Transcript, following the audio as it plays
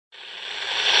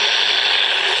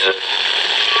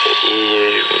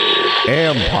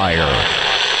Empire.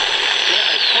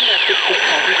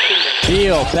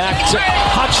 Heel back to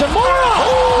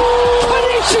Hachimura.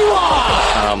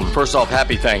 First off,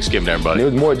 happy Thanksgiving, everybody. It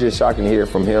was more just shocking to hear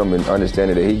from him and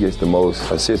understanding that he gets the most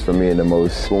assists from me and the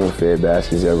most spoon-fed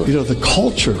baskets ever. You know, the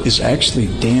culture is actually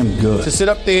damn good. To sit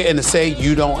up there and to say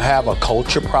you don't have a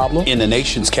culture problem in the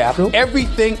nation's capital,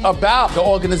 everything about the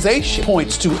organization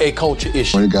points to a culture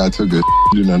issue. One guy took a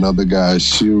in another guy's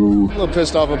shoe. I'm a little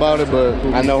pissed off about it, but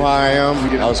I know how I am.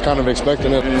 I was kind of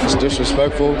expecting it. It's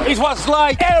disrespectful. It was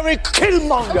like Eric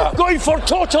Killmonger going for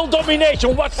total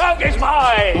domination. What's up is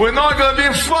mine. We're not going to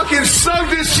be fucking sunk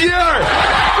this year.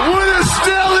 We're the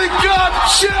Stanley Cup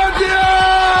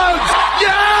champions!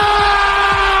 Yeah!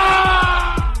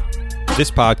 This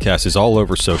podcast is all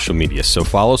over social media, so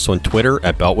follow us on Twitter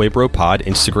at BeltwayBroPod,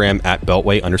 Instagram at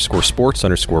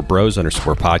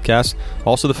Beltway_sports_bros_podcast.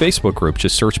 Also the Facebook group,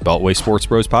 just search Beltway Sports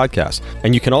Bros Podcast.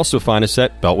 And you can also find us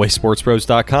at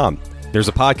BeltwaySportsBros.com. There's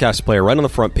a podcast player right on the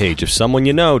front page. If someone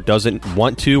you know doesn't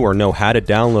want to or know how to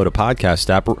download a podcast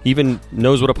app or even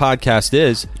knows what a podcast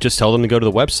is, just tell them to go to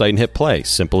the website and hit play.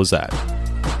 Simple as that.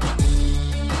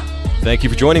 Thank you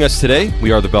for joining us today.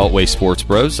 We are the Beltway Sports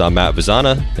Bros. I'm Matt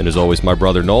Vazana, and as always, my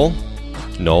brother Noel.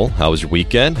 Noel, how was your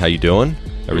weekend? How you doing?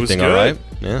 Everything all right?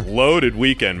 Yeah. Loaded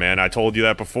weekend, man. I told you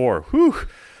that before. Whew.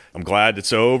 I'm glad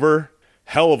it's over.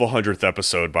 Hell of a 100th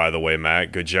episode, by the way,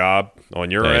 Matt. Good job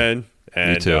on your end.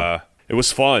 And, me too. It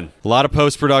was fun. A lot of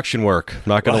post-production work. I'm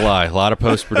not going to lie. A lot of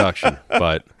post-production.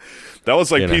 But that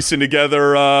was like piecing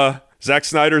together Zack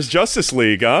Snyder's Justice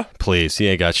League, huh? Please, he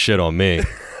ain't got shit on me.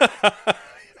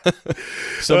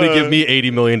 Somebody give me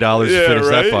 $80 million to finish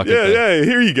that fucking thing. Yeah,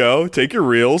 here you go. Take your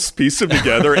reels, piece them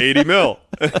together, 80 mil.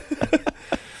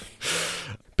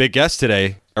 Big guest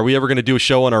today. Are we ever going to do a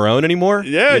show on our own anymore?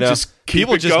 Yeah, just keep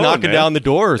people it just going, knocking man. down the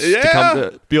doors to come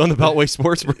to be on the Beltway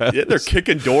Sports Bros. Yeah, they're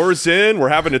kicking doors in. We're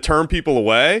having to turn people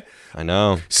away. I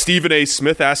know. Stephen A.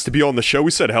 Smith asked to be on the show.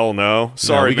 We said, hell no.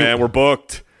 Sorry, man. We're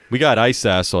booked. We got Ice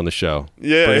Ass on the show.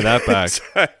 Yeah. Bringing that back.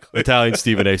 Exactly. Italian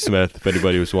Stephen A. Smith, if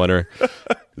anybody was wondering.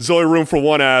 There's only room for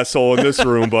one asshole in this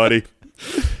room, buddy.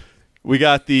 We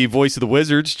got the voice of the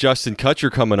Wizards, Justin Kutcher,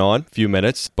 coming on in a few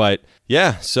minutes. But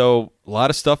yeah, so a lot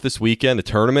of stuff this weekend. The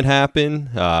tournament happened.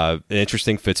 An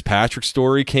interesting Fitzpatrick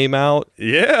story came out.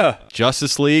 Yeah.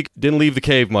 Justice League. Didn't leave the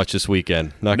cave much this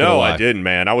weekend. Not gonna lie. No, I didn't,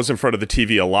 man. I was in front of the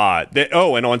TV a lot.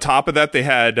 And on top of that, they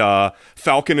had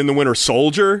Falcon and the Winter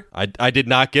Soldier. I did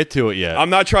not get to it yet. I'm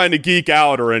not trying to geek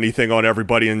out or anything on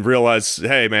everybody and realize,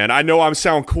 hey, man, I know I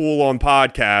sound cool on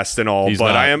podcast and all,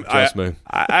 but I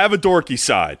have a dorky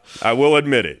side. I will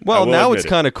admit it. Well, now it's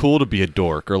kind of cool to be a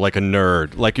dork or like a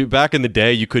nerd. Like back in the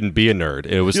day, you couldn't be a nerd.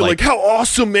 It was like how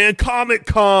awesome, man,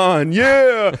 Comic-Con,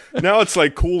 yeah. Now it's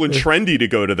like cool and trendy to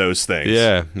go to those things.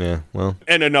 Yeah, well.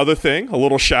 And another thing, a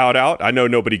little shout out. I know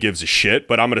nobody gives a shit,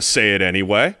 but I'm going to say it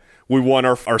anyway. We won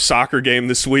our soccer game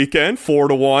this weekend,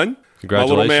 4-1. Congratulations. My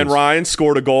little man Ryan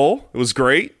scored a goal. It was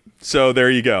great. So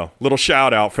there you go. Little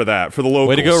shout out for that, for the locals.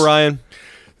 Way to go, Ryan.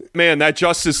 Man, that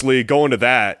Justice League, going to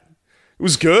that, it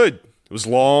was good. It was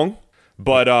long.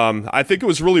 But I think it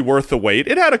was really worth the wait.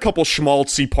 It had a couple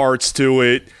schmaltzy parts to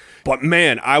it. But,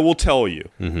 man, I will tell you,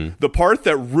 the part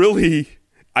that really,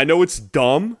 I know it's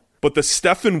dumb, but the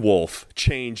Steppenwolf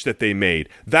change that they made,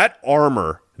 that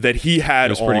armor that he had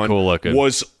was pretty cool looking.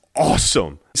 Was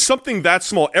awesome. Something that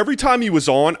small. Every time he was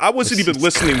on, I wasn't even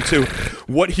listening to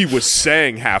what he was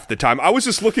saying half the time. I was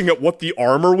just looking at what the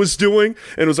armor was doing,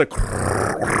 and it was like...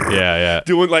 Yeah.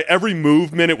 Doing like every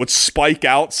movement, it would spike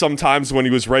out sometimes when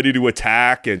he was ready to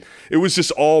attack, and it was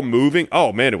just all moving.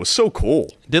 Oh, man, it was so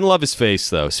cool. Didn't love his face,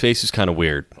 though. His face was kind of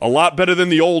weird. A lot better than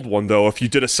the old one, though, if you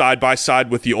did a side-by-side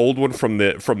with the old one from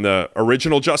the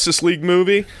original Justice League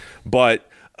movie. But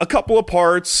a couple of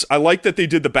parts. I like that they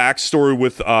did the backstory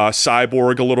with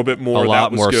Cyborg a little bit more. A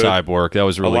lot more good. Cyborg. That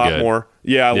was really good. A lot more.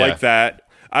 Yeah, I like that.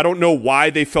 I don't know why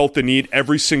they felt the need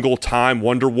every single time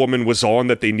Wonder Woman was on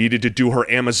that they needed to do her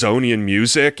Amazonian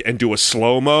music and do a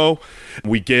slow-mo.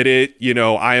 We get it,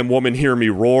 I Am Woman, Hear Me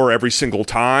Roar every single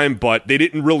time, but they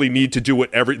didn't really need to do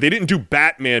it they didn't do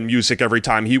Batman music every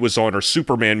time he was on or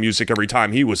Superman music every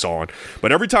time he was on.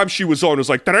 But every time she was on, it was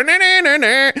like,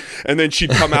 and then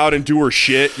she'd come out and do her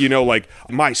shit, like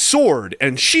my sword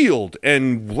and shield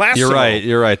and lasso.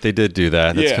 You're right. They did do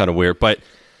that. That's kind of weird, but...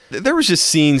 There was just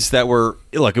scenes that were,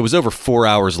 look, it was over 4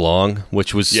 hours long,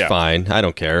 which was fine. I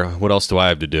don't care. What else do I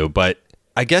have to do? But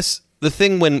I guess the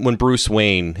thing when Bruce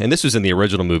Wayne, and this was in the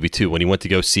original movie too, when he went to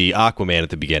go see Aquaman at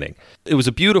the beginning, it was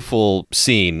a beautiful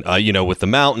scene, with the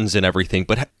mountains and everything.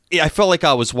 But I felt like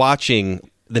I was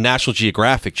watching the National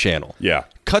Geographic channel. Yeah.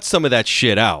 cut some of that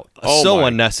shit out. Oh so my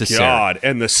unnecessary. God,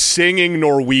 and the singing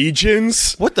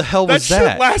Norwegians. What the hell was that?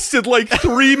 That shit lasted like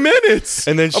 3 minutes.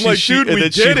 And then she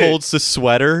holds the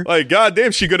sweater. Like,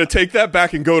 goddamn, she gonna take that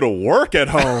back and go to work at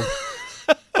home.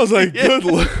 I was like, good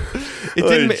Lord. It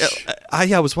didn't.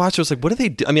 I was watching. I was like, what do they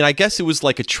do? I mean, I guess it was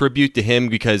like a tribute to him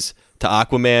to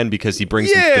Aquaman because he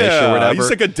brings them fish or whatever. He's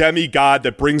like a demigod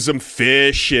that brings them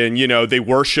fish and, they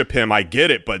worship him. I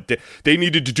get it, but they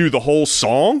needed to do the whole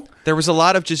song. There was a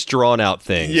lot of just drawn out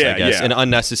things, I guess, and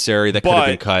unnecessary that could have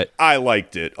been cut. I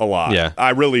liked it a lot. Yeah.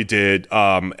 I really did.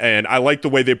 And I liked the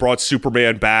way they brought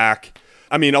Superman back.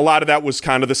 I mean, a lot of that was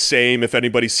kind of the same if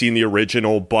anybody's seen the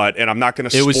original, and I'm not going to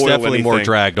spoil anything. It was definitely more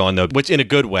dragged on, though, which in a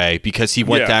good way, because he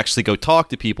went to actually go talk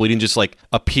to people. He didn't just,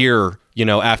 appear,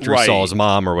 after he saw his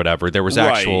mom or whatever. There was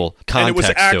actual context to it. And it was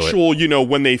actual,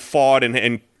 when they fought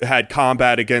and had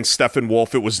combat against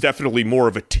Steppenwolf, it was definitely more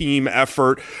of a team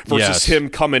effort versus him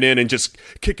coming in and just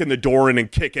kicking the door in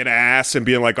and kicking ass and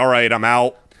being like, all right, I'm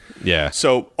out. Yeah.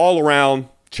 So all around,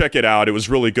 check it out. It was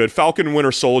really good. Falcon and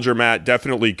Winter Soldier, Matt,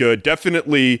 definitely good.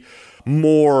 Definitely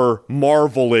more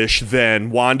Marvel-ish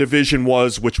than WandaVision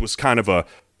was, which was kind of a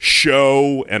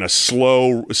show and a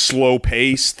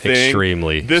slow-paced thing.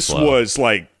 Extremely This slow. was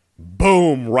like,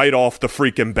 boom, right off the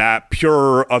freaking bat.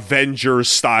 Pure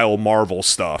Avengers-style Marvel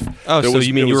stuff. Oh, so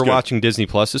you mean you were watching Disney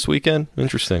Plus this weekend?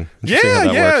 Interesting.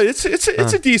 Yeah. It's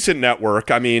a decent network.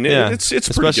 I mean, it's pretty good.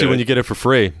 Especially when you get it for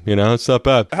free. It's not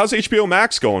bad. How's HBO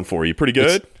Max going for you? Pretty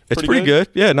good? It's pretty good.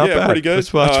 Yeah, not bad. Pretty good.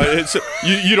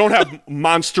 You don't have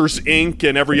Monsters, Inc.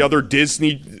 and every other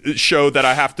Disney show that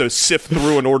I have to sift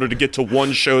through in order to get to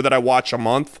one show that I watch a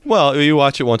month? Well, you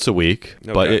watch it once a week,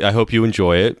 but I hope you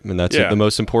enjoy it, and that's the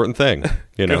most important thing.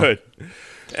 Good.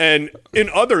 And in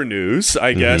other news,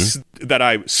 I guess, that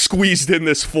I squeezed in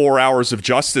this 4 hours of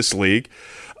Justice League,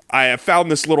 I have found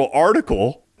this little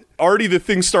article. Already the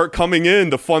things start coming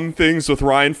in, the fun things with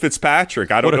Ryan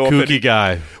Fitzpatrick. I don't know if What a kooky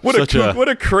guy. What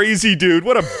a crazy dude.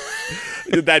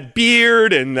 That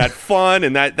beard and that fun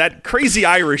and that crazy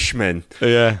Irishman.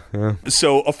 Yeah.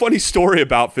 So a funny story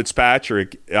about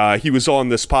Fitzpatrick. He was on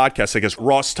this podcast, I guess,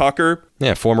 Ross Tucker.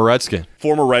 Yeah, former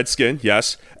Redskin,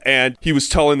 yes. And he was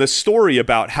telling this story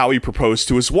about how he proposed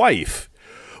to his wife.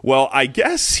 Well, I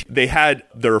guess they had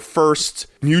their first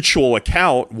mutual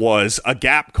account was a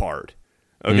Gap card.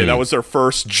 Okay, that was their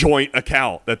first joint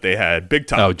account that they had, big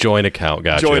time. Oh, joint account,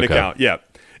 gotcha. Joint account, yeah.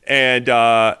 And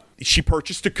she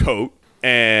purchased a coat,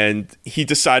 and he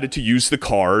decided to use the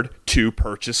card to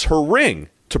purchase her ring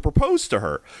to propose to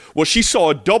her. Well, she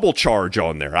saw a double charge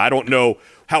on there. I don't know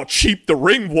how cheap the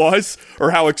ring was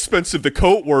or how expensive the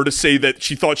coat were to say that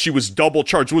she thought she was double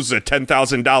charged. Was it a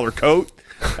 $10,000 coat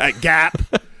at Gap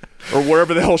or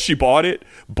wherever the hell she bought it?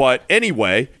 But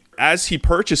anyway, as he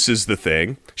purchases the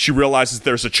thing, she realizes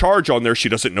there's a charge on there. She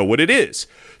doesn't know what it is.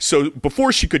 So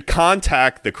before she could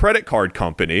contact the credit card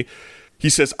company, he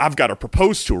says, I've got to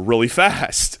propose to her really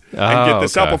fast and get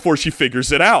this out before she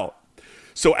figures it out.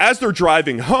 So as they're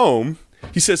driving home,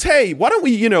 he says, hey, why don't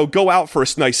we, go out for a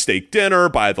nice steak dinner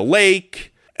by the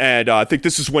lake? And I think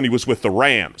this is when he was with the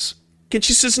Rams. And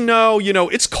she says, no,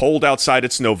 it's cold outside.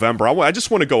 It's November. I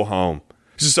just want to go home.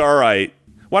 He says, all right,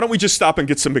 why don't we just stop and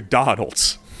get some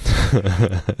McDonald's?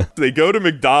 They go to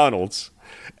McDonald's,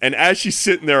 and as she's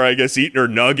sitting there, I guess, eating her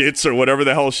nuggets or whatever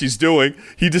the hell she's doing,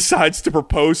 he decides to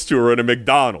propose to her at a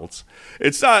McDonald's.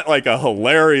 It's not like a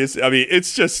hilarious,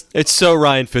 it's just... It's so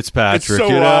Ryan Fitzpatrick. It's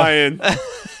so Ryan.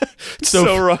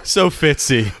 so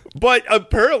Fitzy. But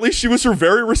apparently she was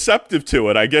very receptive to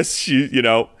it. I guess she,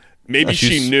 maybe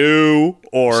she knew,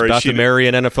 or she's about to marry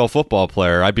an NFL football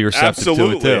player. I'd be receptive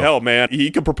to it too. Hell, man,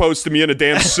 he could propose to me in a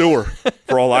damn sewer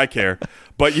for all I care.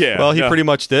 But yeah, well, he pretty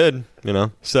much did,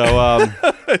 So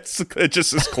it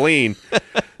just is clean.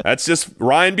 That's just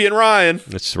Ryan being Ryan.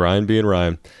 It's Ryan being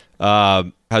Ryan.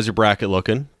 How's your bracket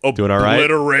looking? Doing all right?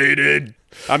 Obliterated.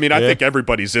 I think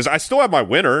everybody's is. I still have my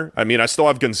winner. I still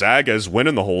have Gonzaga as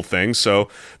winning the whole thing, so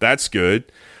that's good.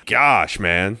 Gosh,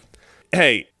 man.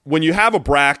 Hey, when you have a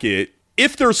bracket,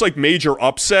 if there's major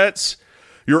upsets,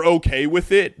 you're okay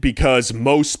with it because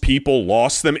most people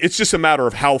lost them. It's just a matter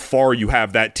of how far you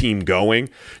have that team going.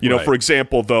 For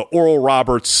example, the Oral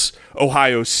Roberts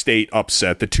Ohio State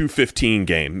upset, the 2:15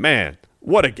 game. Man,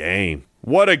 what a game.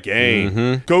 What a game.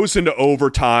 Mm-hmm. Goes into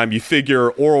overtime. You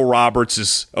figure Oral Roberts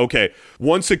is, okay,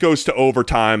 once it goes to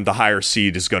overtime, the higher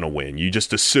seed is going to win. You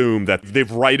just assume that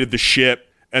they've righted the ship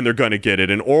and they're going to get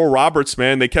it. And Oral Roberts,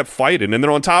 man, they kept fighting. And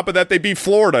then on top of that, they beat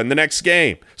Florida in the next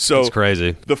game. So that's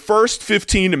crazy. The first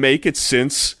 15 to make it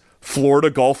since Florida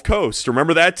Gulf Coast.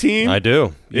 Remember that team? I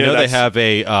do. You know they have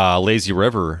a lazy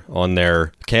river on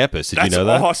their campus. Did you know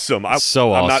that? That's awesome.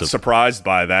 So awesome. I'm not surprised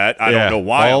by that. I don't know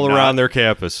why. All around their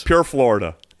campus. Pure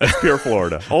Florida. That's pure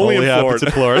Florida. Only in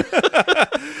Florida.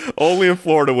 Only in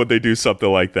Florida would they do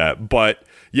something like that. But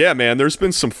yeah, man, there's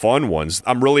been some fun ones.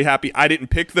 I'm really happy. I didn't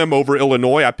pick them over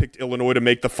Illinois. I picked Illinois to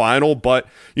make the final. But,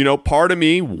 part of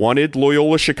me wanted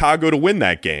Loyola Chicago to win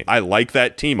that game. I like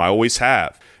that team. I always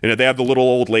have. They have the little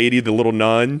old lady, the little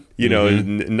nun,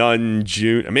 Nun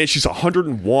June. I mean, she's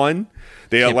 101.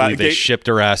 They shipped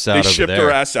her ass out. They shipped her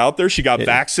ass out there. She got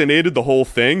vaccinated, the whole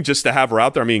thing, just to have her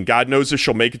out there. I mean, God knows if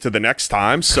she'll make it to the next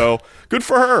time. So good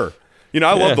for her.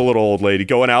 I love the little old lady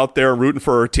going out there and rooting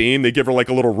for her team. They give her like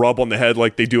a little rub on the head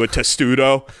like they do at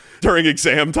Testudo during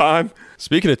exam time.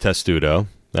 Speaking of Testudo,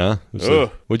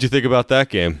 what'd you think about that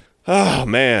game? Oh,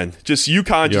 man. Just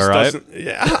UConn just doesn't.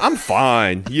 Yeah, I'm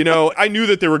fine. I knew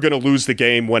that they were going to lose the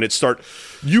game when it started.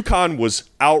 UConn was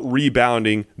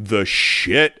out-rebounding the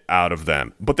shit out of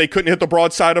them, but they couldn't hit the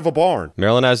broadside of a barn.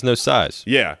 Maryland has no size.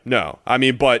 Yeah, no. I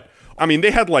mean,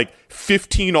 they had like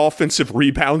 15 offensive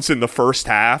rebounds in the first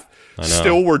half.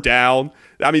 Still were down.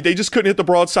 I mean, they just couldn't hit the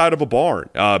broadside of a barn.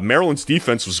 Maryland's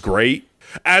defense was great.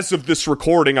 As of this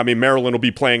recording, I mean, Maryland will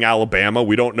be playing Alabama.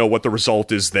 We don't know what the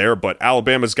result is there, but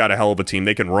Alabama's got a hell of a team.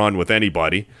 They can run with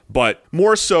anybody. But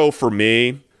more so for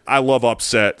me, I love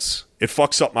upsets. It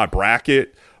fucks up my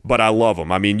bracket, but I love them.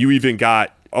 I mean, you even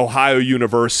got Ohio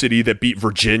University that beat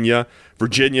Virginia.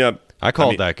 I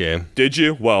called that game. Did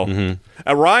you? Well,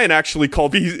 Ryan actually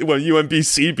called when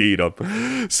UMBC beat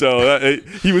him. So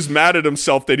he was mad at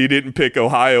himself that he didn't pick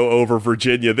Ohio over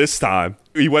Virginia this time.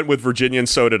 He went with Virginia, and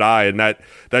so did I, and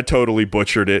that totally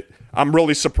butchered it. I'm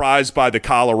really surprised by the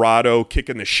Colorado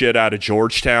kicking the shit out of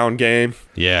Georgetown game.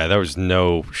 Yeah, there was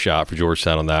no shot for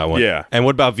Georgetown on that one. Yeah. And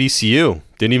what about VCU?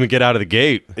 Didn't even get out of the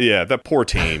gate. Yeah, that poor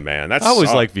team, man. I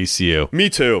always like VCU. Me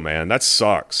too, man. That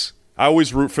sucks. I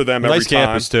always root for them every time. Nice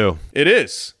campus, too. It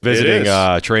is. Visiting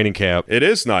training camp. It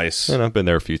is nice. And I've been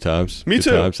there a few times. Me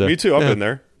too. I've been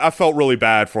there. I felt really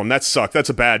bad for them. That sucked. That's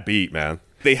a bad beat, man.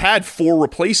 They had 4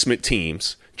 replacement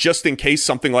teams just in case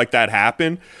something like that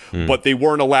happened, but they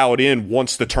weren't allowed in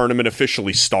once the tournament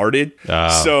officially started.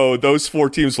 So those 4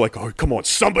 teams were like, oh, come on,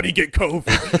 somebody get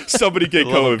COVID. Somebody get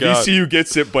COVID. VCU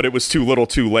gets it, but it was too little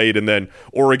too late, and then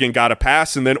Oregon got a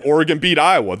pass, and then Oregon beat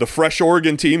Iowa. The fresh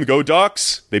Oregon team, go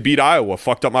Ducks, they beat Iowa.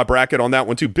 Fucked up my bracket on that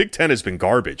one, too. Big Ten has been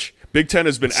garbage. Big Ten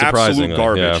has been absolute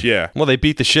garbage, yeah. Well, they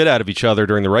beat the shit out of each other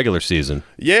during the regular season.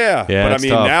 Yeah, but I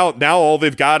mean, now all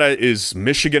they've got is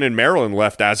Michigan and Maryland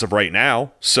left as of right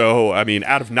now. So, I mean,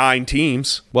 out of 9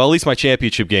 teams. Well, at least my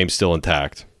championship game's still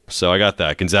intact. So I got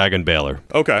that. Gonzaga and Baylor.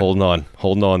 Okay. Holding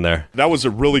on there. That was a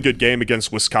really good game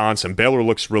against Wisconsin. Baylor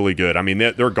looks really good. I mean,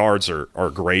 their guards are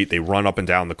great. They run up and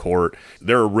down the court.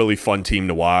 They're a really fun team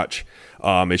to watch.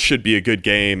 It should be a good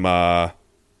game.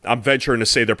 I'm venturing to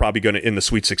say they're probably going to, in the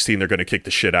Sweet 16, they're going to kick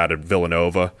the shit out of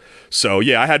Villanova. So,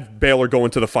 yeah, I had Baylor going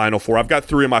to the Final Four. I've got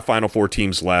 3 of my Final Four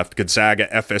teams left, Gonzaga,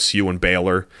 FSU, and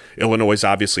Baylor. Illinois is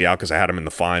obviously out because I had them in the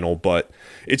final, but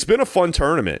it's been a fun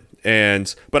tournament.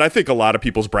 But I think a lot of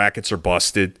people's brackets are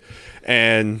busted.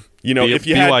 And, if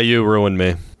you BYU ruined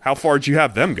me. How far did you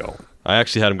have them go? I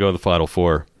actually had them go to the Final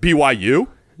Four. BYU?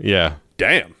 Yeah.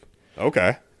 Damn.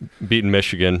 Okay. Beating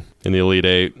Michigan in the Elite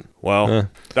 8. Well,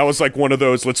 that was like one of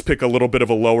those, let's pick a little bit of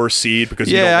a lower seed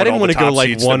because I didn't want to go like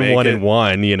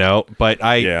 1-1-1, but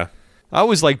I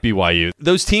always like BYU.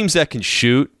 Those teams that can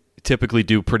shoot typically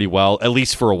do pretty well, at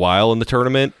least for a while in the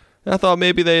tournament. And I thought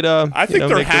maybe they'd I think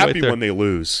they're happy when they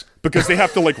lose because they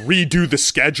have to like redo the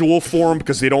schedule for them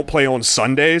because they don't play on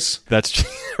Sundays. That's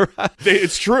right.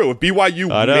 It's true. If BYU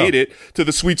made it to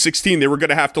the Sweet 16, they were going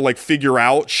to have to like figure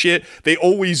out shit. They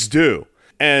always do.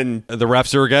 And the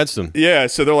refs are against them. Yeah,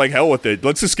 so they're like, hell with it.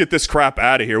 Let's just get this crap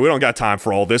out of here. We don't got time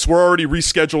for all this. We're already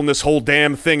rescheduling this whole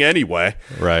damn thing anyway.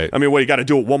 Right. I mean, you got to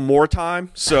do it one more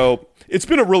time? So it's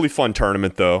been a really fun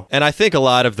tournament, though. And I think a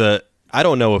lot of I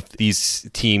don't know if these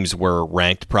teams were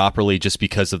ranked properly just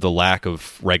because of the lack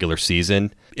of regular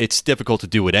season. It's difficult to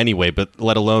do it anyway, but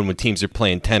let alone when teams are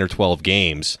playing 10 or 12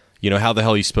 games. How the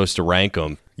hell are you supposed to rank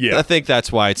them? Yeah. I think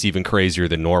that's why it's even crazier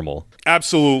than normal.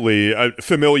 Absolutely.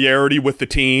 Familiarity with the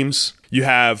teams. You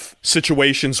have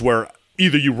situations where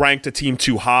either you ranked a team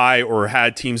too high or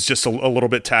had teams just a little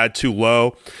bit tad too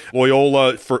low.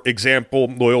 Loyola, for example,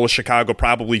 Loyola Chicago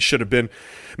probably should have been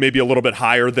maybe a little bit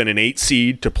higher than an 8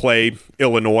 seed to play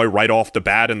Illinois right off the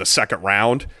bat in the second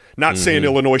round. Not saying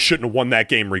Illinois shouldn't have won that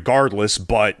game regardless,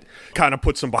 but kind of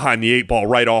puts them behind the 8 ball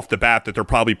right off the bat that they're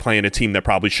probably playing a team that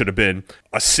probably should have been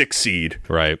a 6 seed.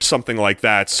 Right. Something like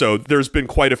that. So there's been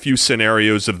quite a few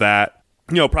scenarios of that.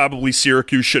 Probably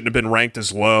Syracuse shouldn't have been ranked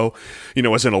as low,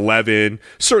 as an 11.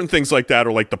 Certain things like that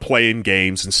are like the play-in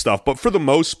games and stuff. But for the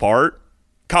most part,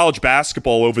 college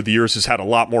basketball over the years has had a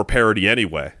lot more parity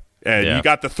anyway. And you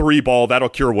got the 3-ball, that'll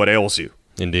cure what ails you.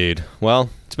 Indeed. Well,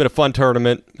 it's been a fun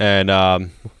tournament, and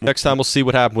next time we'll see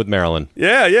what happened with Maryland.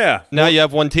 Yeah. Now you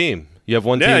have one team. You have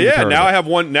one team. Yeah. Now I have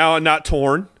one. Now I'm not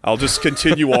torn. I'll just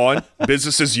continue on.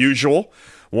 Business as usual.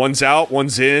 One's out,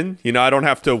 one's in. I don't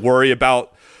have to worry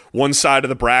about one side of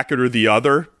the bracket or the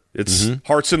other. It's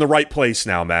heart's in the right place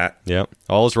now, Matt. Yep.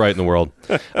 All is right in the world.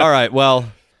 All right.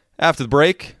 Well, after the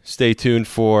break, stay tuned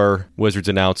for Wizards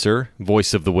announcer,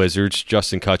 voice of the Wizards,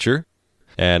 Justin Kutcher.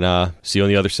 And see you on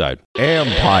the other side.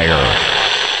 Empire.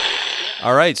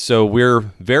 All right, so we're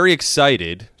very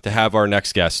excited to have our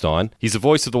next guest on. He's the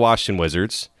voice of the Washington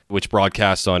Wizards, which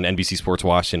broadcasts on NBC Sports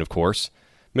Washington, of course.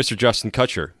 Mr. Justin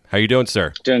Kutcher. How you doing,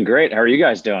 sir? Doing great. How are you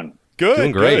guys doing? Good,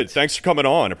 doing great. Good. Thanks for coming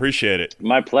on. Appreciate it.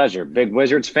 My pleasure. Big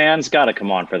Wizards fans, got to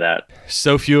come on for that.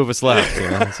 So few of us left.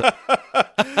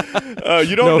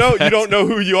 You don't know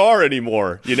who you are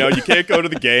anymore. You can't go to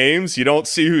the games. You don't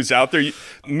see who's out there.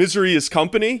 Misery is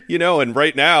company. And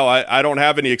right now I don't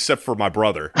have any except for my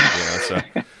brother. So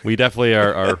we definitely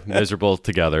are miserable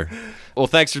together. Well,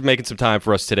 thanks for making some time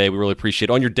for us today. We really appreciate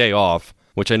it on your day off,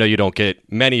 which I know you don't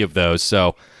get many of those.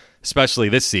 So especially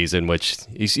this season, which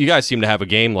you guys seem to have a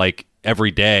game like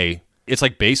every day. It's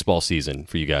like baseball season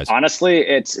for you guys. Honestly,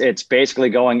 it's basically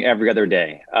going every other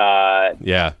day.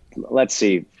 Yeah. Let's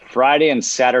see. Friday and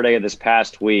Saturday of this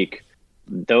past week,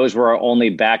 those were our only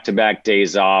back-to-back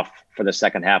days off for the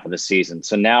second half of the season.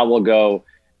 So now we'll go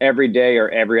every day or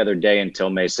every other day until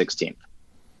May 16th.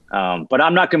 But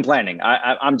I'm not complaining.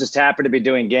 I'm just happy to be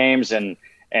doing games and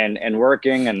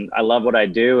working, and I love what I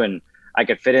do, and I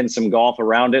could fit in some golf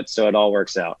around it, so it all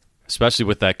works out. Especially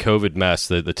with that COVID mess,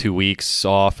 the 2 weeks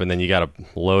off, and then you got to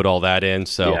load all that in.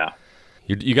 So yeah.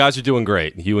 You guys are doing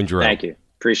great, you and Drew. Thank you.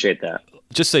 Appreciate that.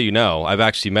 Just so you know, I've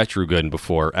actually met Drew Gooden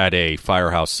before at a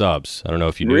Firehouse Subs. I don't know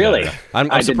if you knew really? that.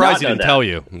 I'm surprised he didn't tell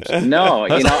you. No,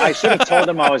 I should have told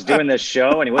him I was doing this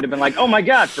show, and he would have been like, "Oh my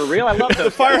God, for real? I love the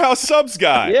Firehouse Subs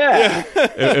guy." Yeah.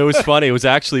 It was funny. It was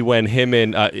actually when him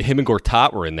and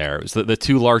Gortat were in there. It was the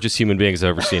two largest human beings I've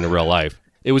ever seen in real life.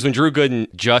 It was when Drew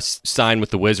Gooden just signed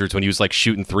with the Wizards when he was like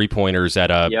shooting 3-pointers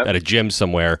at a gym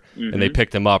somewhere, and they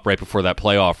picked him up right before that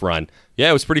playoff run. Yeah,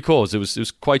 it was pretty cool. It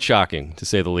was quite shocking, to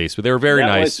say the least. But they were very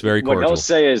nice, very cordial. What he'll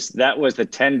say is that was the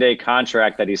 10-day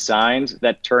contract that he signed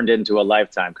that turned into a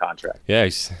lifetime contract. Yeah,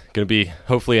 he's going to be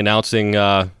hopefully announcing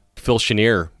Phil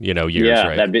Chenier, years, yeah,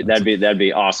 right? That'd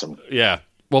be awesome. Yeah.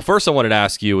 Well, first I wanted to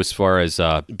ask you as far as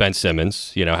Ben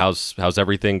Simmons, how's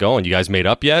everything going? You guys made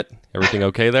up yet? Everything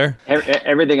okay there?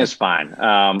 Everything is fine.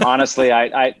 Honestly,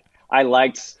 I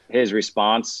liked his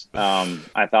response.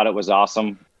 I thought it was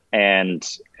awesome. And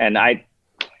I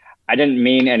didn't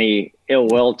mean any ill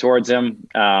will towards him.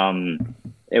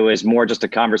 It was more just a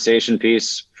conversation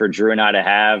piece for Drew and I to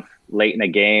have late in a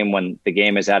game when the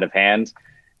game is out of hand.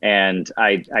 And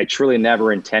I truly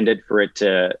never intended for it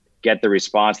to get the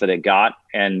response that it got.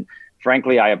 And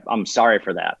frankly, I'm sorry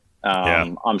for that.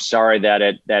 I'm sorry that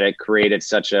it created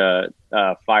such a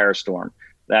firestorm.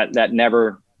 That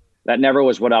never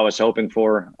was what I was hoping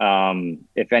for.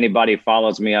 If anybody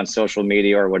follows me on social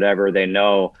media or whatever, they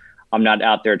know I'm not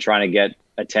out there trying to get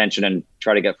attention and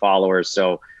try to get followers.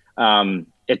 So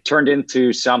it turned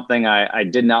into something I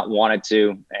did not want it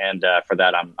to. And for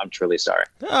that, I'm truly sorry.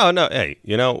 Oh, no. Hey,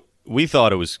 we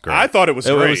thought it was great. I thought it was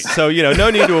great. So, no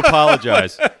need to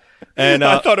apologize. And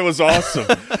I thought it was awesome.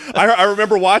 I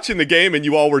remember watching the game and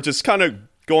you all were just kind of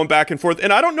going back and forth.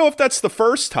 And I don't know if that's the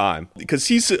first time, because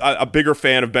he's a bigger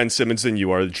fan of Ben Simmons than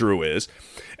you are, Drew is.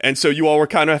 And so you all were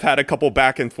kind of had a couple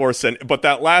back and forths. But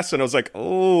that last one, I was like,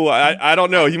 oh, I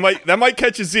don't know. That might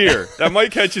catch his ear. That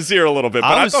might catch his ear a little bit.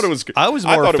 But I thought it was. I was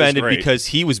more offended because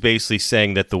he was basically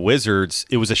saying that the Wizards.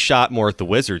 It was a shot more at the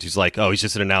Wizards. He's like, oh, he's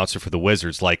just an announcer for the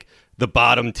Wizards, like the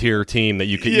bottom tier team that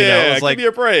you could. Yeah, it's like, give me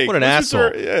a break. What an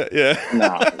asshole. Yeah.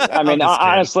 No, I mean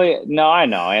honestly, no, I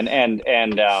know, and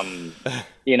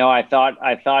I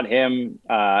thought him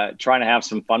trying to have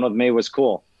some fun with me was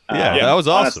cool. That was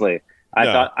awesome. Honestly.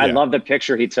 I love the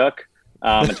picture he took.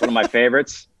 It's one of my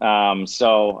favorites.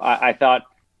 So I thought,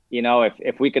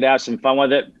 if we could have some fun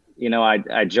with it,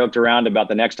 I joked around about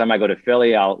the next time I go to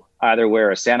Philly, I'll either wear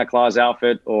a Santa Claus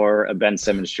outfit or a Ben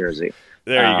Simmons jersey.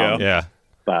 There you go. Yeah.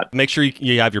 But make sure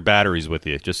you have your batteries with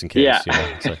you just in case. Yeah.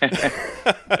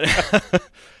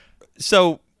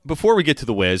 So before we get to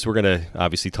the Wiz, we're going to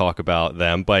obviously talk about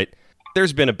them, but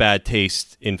there's been a bad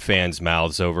taste in fans'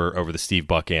 mouths over the Steve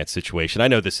Buckant situation. I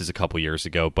know this is a couple years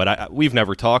ago, but we've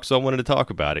never talked, so I wanted to talk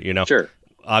about it. Sure.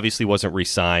 obviously wasn't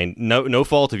re-signed. No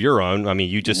fault of your own. I mean,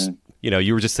 you just,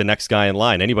 you were just the next guy in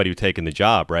line. Anybody who taken the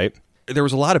job, right? There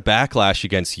was a lot of backlash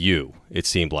against you, it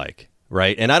seemed like,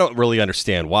 right? And I don't really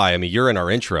understand why. I mean, you're in our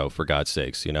intro, for God's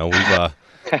sakes. We've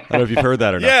I don't know if you've heard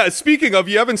that or not. Yeah, speaking of,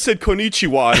 you haven't said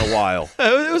konnichiwa in a while.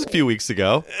 It was a few weeks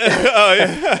ago. Oh,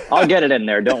 yeah. I'll get it in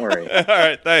there. Don't worry. All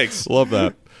right, thanks. Love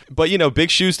that. But, big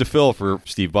shoes to fill for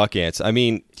Steve Buckantz. I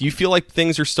mean, do you feel like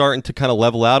things are starting to kind of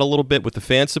level out a little bit with the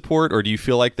fan support, or do you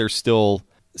feel like there's still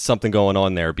something going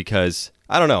on there? Because,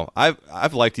 I don't know,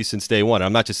 I've liked you since day one.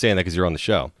 I'm not just saying that because you're on the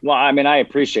show. Well, I mean, I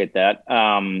appreciate that.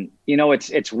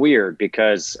 It's weird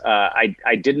because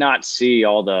I did not see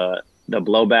all the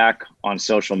blowback on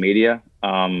social media.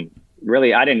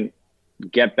 Really, I didn't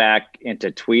get back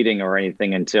into tweeting or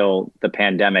anything until the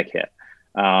pandemic hit.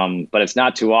 But it's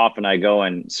not too often I go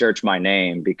and search my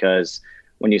name, because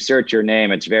when you search your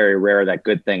name, it's very rare that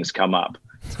good things come up.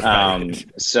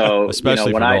 So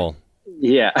especially when for Noel.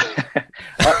 Yeah,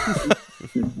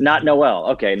 not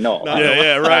Noel. Okay, no.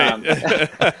 Yeah, right.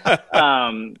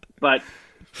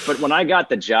 But when I got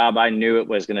the job, I knew it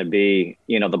was going to be,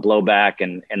 the blowback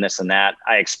and this and that.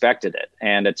 I expected it.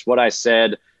 And it's what I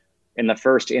said in the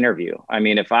first interview. I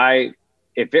mean, if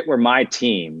it were my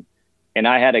team and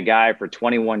I had a guy for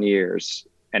 21 years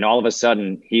and all of a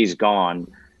sudden he's gone,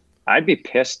 I'd be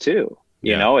pissed too.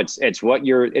 You know, it's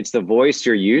the voice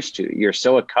you're used to. You're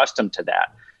so accustomed to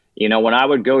that. When I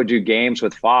would go do games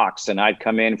with Fox and I'd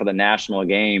come in for the national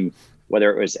game,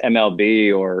 whether it was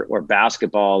MLB or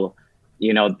basketball,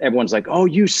 everyone's like, oh,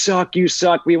 you suck.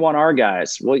 We want our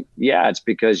guys. Well, yeah, it's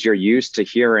because you're used to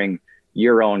hearing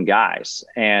your own guys.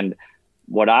 And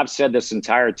what I've said this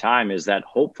entire time is that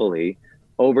hopefully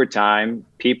over time,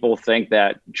 people think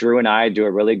that Drew and I do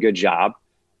a really good job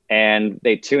and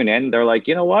they tune in. They're like,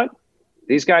 you know what?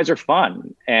 These guys are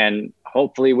fun. And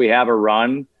hopefully we have a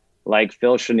run like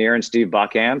Phil Chenier and Steve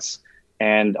Buckantz.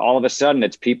 And all of a sudden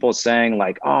it's people saying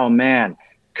like, oh man,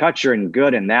 Kutcher and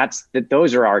Good, and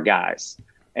those are our guys,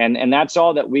 and that's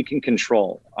all that we can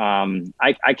control.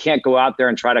 I can't go out there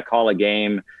and try to call a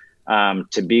game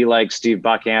to be like Steve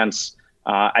Buckantz.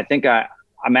 I think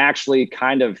I'm actually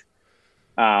kind of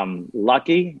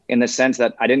lucky in the sense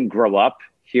that I didn't grow up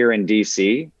here in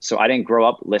DC, so I didn't grow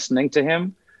up listening to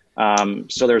him.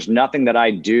 So there's nothing that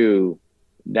I do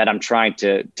that I'm trying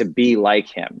to be like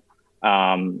him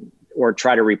or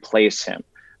try to replace him.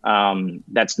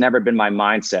 That's never been my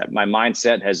mindset. My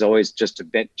mindset has always just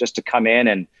to come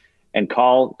in and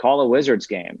call a Wizards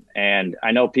game. And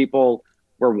I know people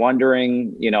were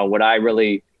wondering, would I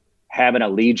really have an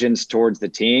allegiance towards the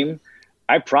team?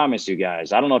 I promise you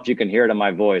guys, I don't know if you can hear it in my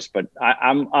voice, but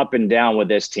I'm up and down with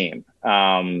this team.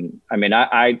 I'm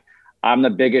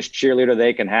the biggest cheerleader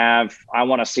they can have. I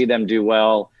want to see them do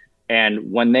well.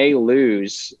 And when they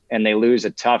lose and they lose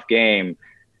a tough game,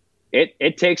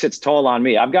 it takes its toll on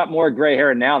me. I've got more gray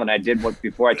hair now than I did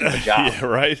before I took the job. Yeah,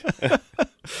 right.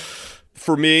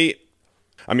 For me,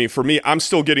 I'm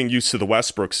still getting used to the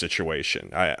Westbrook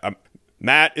situation.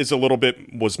 Matt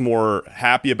was more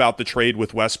happy about the trade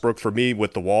with Westbrook. For me,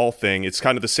 with the Wall thing, it's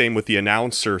kind of the same with the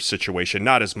announcer situation.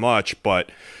 Not as much,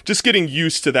 but just getting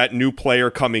used to that new player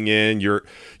coming in.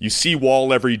 You see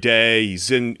Wall every day.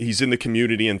 He's in the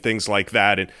community and things like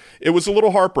that. And it was a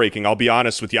little heartbreaking, I'll be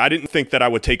honest with you. I didn't think that I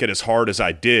would take it as hard as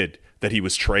I did that he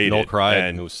was traded. Noel cried,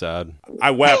 and it was sad.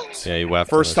 I wept. Yeah, he wept.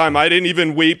 First time I didn't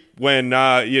even weep when,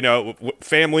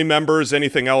 family members,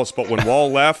 anything else. But when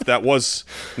Wall left, that was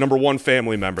number one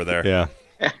family member there. Yeah.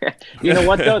 You know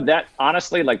what, though? That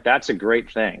honestly, that's a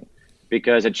great thing,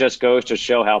 because it just goes to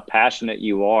show how passionate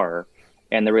you are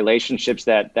and the relationships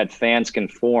that fans can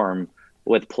form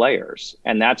with players.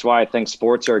 And that's why I think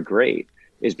sports are great,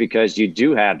 is because you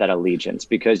do have that allegiance,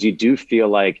 because you do feel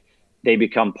like they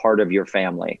become part of your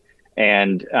family.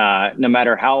 And no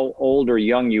matter how old or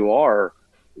young you are,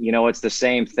 it's the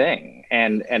same thing.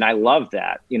 And I love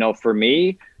that. For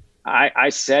me, I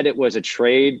said it was a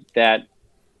trade that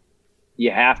you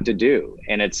have to do.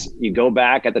 And you go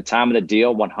back at the time of the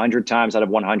deal, 100 times out of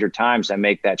 100 times, I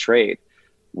make that trade.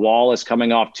 Wall is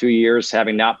coming off 2 years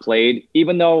having not played,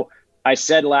 even though I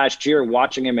said last year,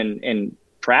 watching him in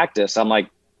practice, I'm like,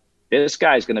 this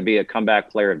guy's going to be a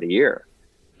comeback player of the year.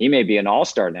 He may be an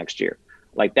all-star next year.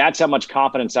 That's how much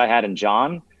confidence I had in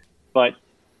John. But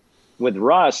with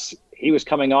Russ, he was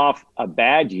coming off a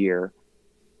bad year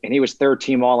and he was third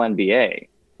team all NBA.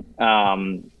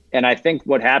 And I think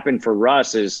what happened for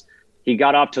Russ is he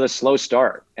got off to a slow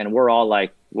start and we're all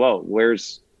like, whoa,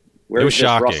 where's this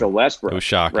Russell Westbrook? It was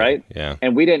shocking. Right? Yeah.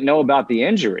 And we didn't know about the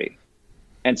injury.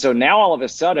 And so now all of a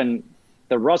sudden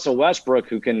the Russell Westbrook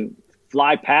who can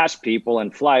fly past people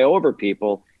and fly over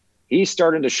people, he's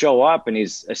starting to show up, and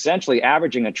he's essentially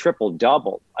averaging a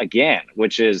triple-double again,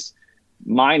 which is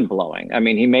mind-blowing. I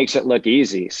mean, he makes it look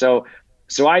easy. So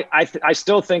I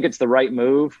still think it's the right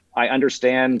move. I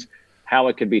understand how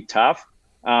it could be tough.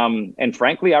 And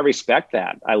frankly, I respect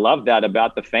that. I love that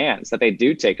about the fans, that they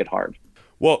do take it hard.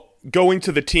 Well, going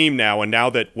to the team now, and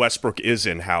now that Westbrook is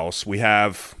in-house, we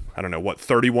have,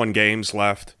 31 games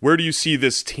left. Where do you see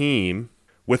this team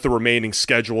with the remaining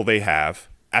schedule they have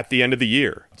at the end of the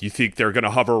year? Do you think they're going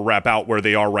to hover about where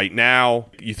they are right now?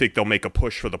 You think they'll make a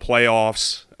push for the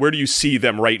playoffs? Where do you see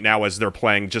them right now as they're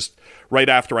playing just right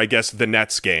after, I guess, the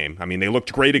Nets game? I mean, they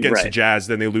looked great against the Jazz,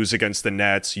 then they lose against the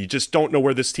Nets. You just don't know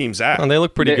where this team's at. Well, they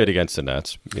look pretty good against the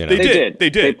Nets. You know. They did.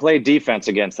 They played defense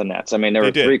against the Nets. I mean, there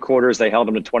were 3 quarters. They held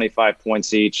them to 25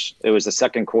 points each. It was the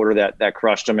second quarter that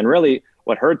crushed them. And really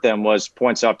what hurt them was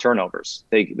points off turnovers.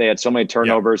 They had so many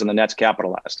turnovers, and the Nets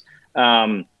capitalized.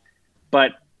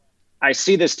 But I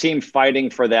see this team fighting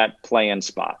for that play-in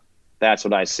spot. That's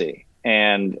what I see.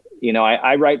 And,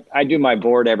 I do my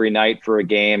board every night for a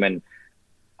game, and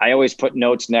I always put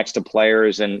notes next to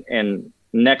players, and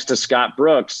next to Scott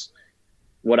Brooks,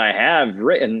 what I have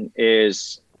written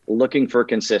is looking for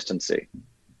consistency.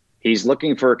 He's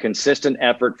looking for a consistent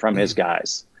effort from his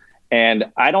guys. And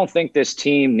I don't think this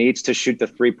team needs to shoot the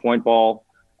 3-point ball.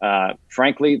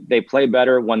 Frankly, they play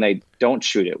better when they don't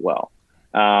shoot it well.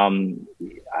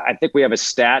 I think we have a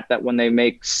stat that when they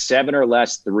make 7 or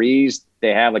less threes,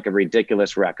 they have like a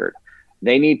ridiculous record.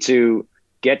 They need to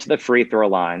get to the free throw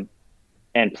line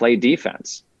and play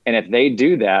defense. And if they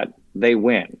do that, they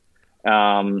win.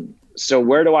 So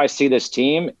where do I see this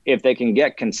team? If they can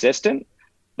get consistent,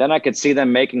 then I could see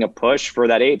them making a push for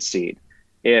that 8 seed.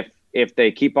 If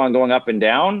they keep on going up and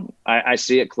down, I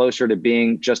see it closer to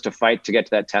being just a fight to get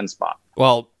to that 10 spot.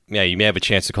 Well, yeah, you may have a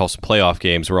chance to call some playoff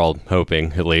games. We're all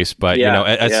hoping, at least. But,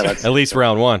 at least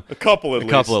round one. A couple at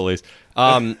least.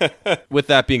 With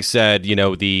that being said,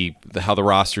 how the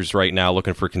roster's right now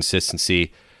looking for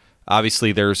consistency.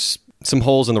 Obviously, there's some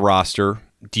holes in the roster.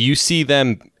 Do you see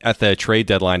them at the trade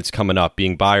deadline? It's coming up,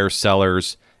 being buyers,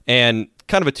 sellers, and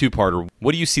kind of a two-parter.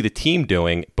 What do you see the team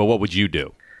doing, but what would you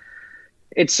do?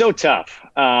 It's so tough.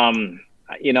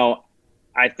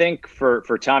 I think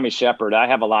for Tommy Shepard, I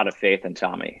have a lot of faith in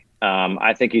Tommy.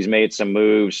 I think he's made some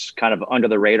moves, kind of under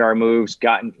the radar moves,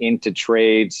 gotten into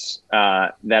trades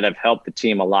that have helped the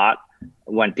team a lot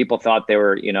when people thought they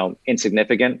were,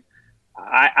 insignificant.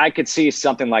 I could see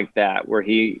something like that where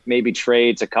he maybe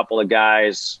trades a couple of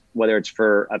guys, whether it's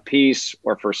for a piece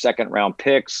or for 2nd-round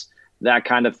picks, that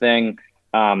kind of thing.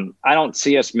 I don't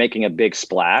see us making a big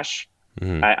splash.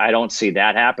 Mm-hmm. I don't see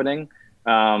that happening.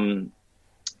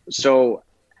 So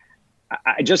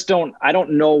I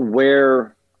don't know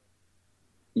where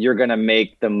you're going to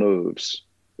make the moves,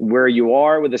 where you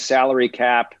are with the salary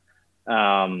cap,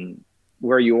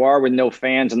 where you are with no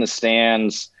fans in the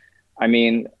stands. I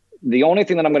mean, the only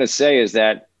thing that I'm going to say is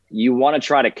that you want to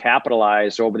try to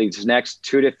capitalize over these next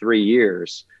 2 to 3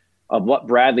 years of what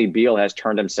Bradley Beal has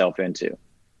turned himself into.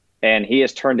 And he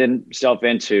has turned himself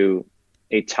into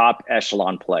a top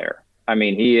echelon player. I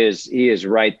mean, he is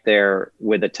right there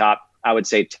with the top, I would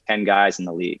say, 10 guys in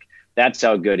the league. That's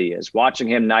how good he is. Watching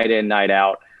him night in, night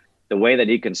out, the way that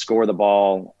he can score the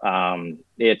ball,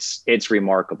 it's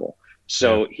remarkable.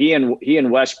 So he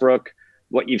and Westbrook,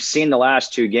 what you've seen the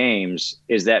last 2 games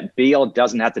is that Beal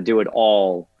doesn't have to do it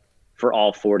all for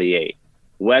all 48.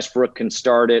 Westbrook can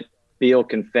start it. Beal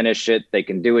can finish it. They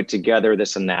can do it together,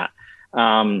 this and that.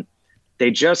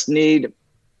 They just need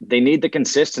the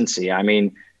consistency. I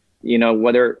mean,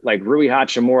 whether like Rui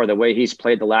Hachimura, the way he's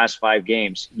played the last 5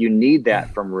 games, you need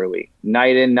that from Rui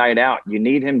night in, night out. You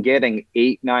need him getting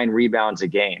 8-9 rebounds a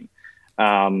game.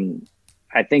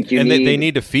 I think they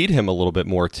need to feed him a little bit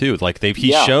more too. Like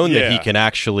he's shown that he can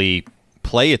actually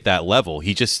play at that level.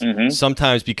 He just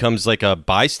sometimes becomes like a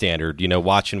bystander,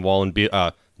 watching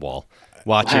Westbrook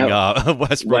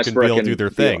and Beal do their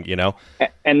thing,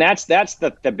 And that's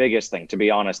the biggest thing, to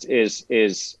be honest,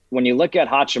 is when you look at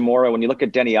Hachimura, when you look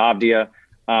at Denny Avdia,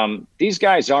 these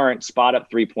guys aren't spot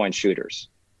up 3-point shooters.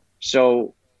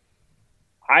 So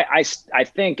I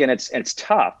think, and it's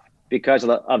tough because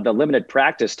of the limited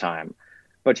practice time,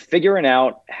 but figuring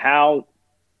out how,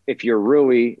 if you're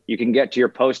Rui, you can get to your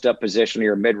post up position or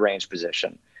your mid range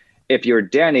position. If you're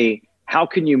Denny, how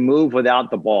can you move without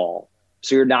the ball?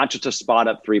 So you're not just a spot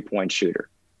up 3-point shooter.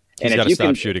 He's got to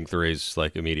stop shooting threes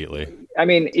like immediately. I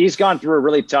mean, he's gone through a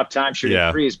really tough time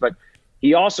shooting threes, but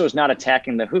he also is not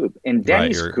attacking the hoop. And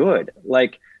Denny's good.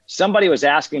 Like, somebody was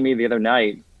asking me the other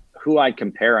night who I'd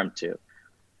compare him to,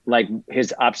 like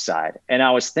his upside. And I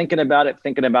was thinking about it.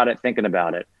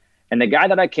 And the guy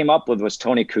that I came up with was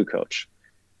Tony Kukoc.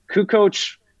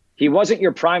 Kukoc, he wasn't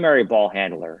your primary ball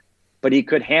handler, but he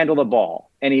could handle the ball.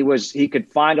 And he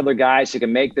could find other guys who could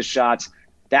make the shots.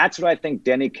 That's what I think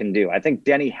Denny can do. I think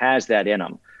Denny has that in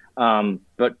him.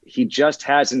 But he just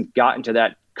hasn't gotten to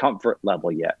that comfort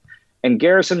level yet. And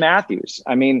Garrison Matthews,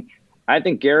 I mean, I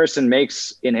think Garrison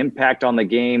makes an impact on the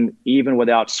game even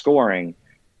without scoring.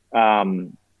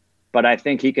 But I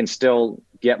think he can still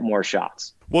get more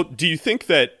shots. Well, do you think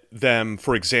that them,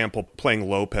 for example, playing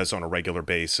Lopez on a regular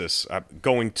basis,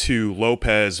 going to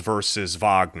Lopez versus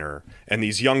Wagner and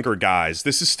these younger guys,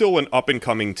 this is still an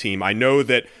up-and-coming team. I know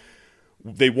that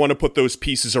they want to put those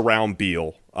pieces around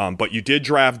Beal, but you did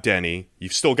draft Denny.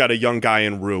 You've still got a young guy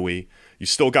in Rui. You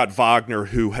still got Wagner,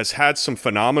 who has had some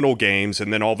phenomenal games,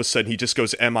 and then all of a sudden he just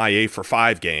goes MIA for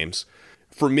 5 games.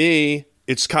 For me,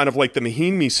 it's kind of like the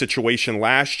Mahinmi situation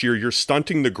last year. You're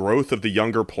stunting the growth of the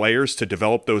younger players to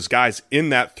develop those guys in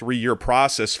that 3-year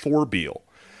process for Beal,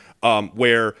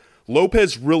 where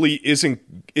Lopez really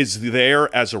is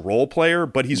there as a role player,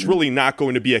 but he's really not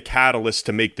going to be a catalyst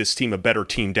to make this team a better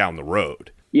team down the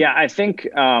road. Yeah, I think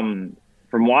from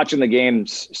watching the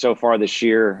games so far this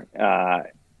year,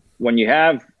 when you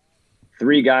have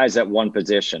 3 guys at one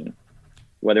position,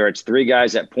 whether it's 3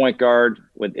 guys at point guard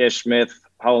with Ish Smith,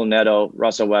 Paulo Neto,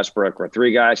 Russell Westbrook, or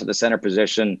 3 guys at the center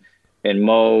position in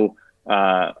Mo,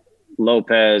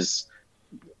 Lopez,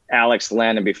 Alex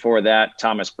Len, and before that,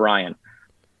 Thomas Bryant.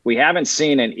 We haven't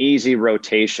seen an easy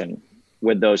rotation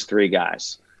with those 3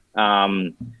 guys.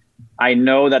 I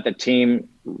know that the team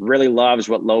really loves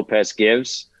what Lopez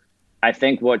gives. I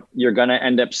think what you're going to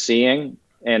end up seeing,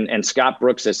 and Scott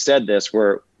Brooks has said this,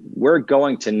 we're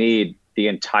going to need the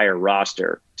entire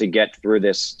roster to get through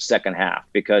this second half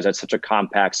because it's such a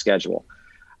compact schedule.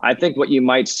 I think what you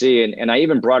might see, and I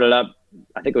even brought it up,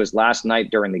 I think it was last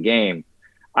night during the game,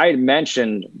 I had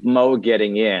mentioned Mo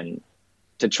getting in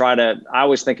to try to, I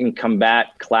was thinking combat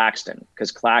Claxton,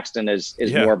 because Claxton is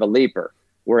more of a leaper,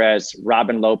 whereas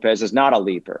Robin Lopez is not a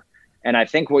leaper. And I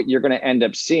think what you're going to end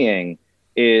up seeing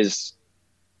is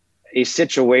a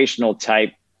situational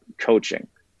type coaching.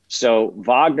 So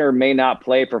Wagner may not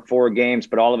play for 4 games,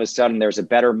 but all of a sudden there's a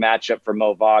better matchup for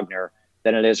Mo Wagner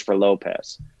than it is for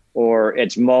Lopez. Or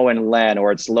it's Mo and Len,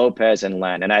 or it's Lopez and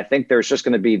Len. And I think there's just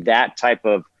going to be that type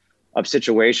of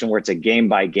situation where it's a game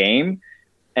by game.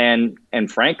 And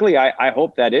frankly, I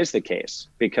hope that is the case,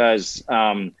 because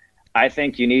I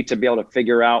think you need to be able to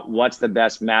figure out what's the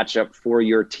best matchup for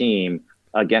your team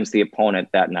against the opponent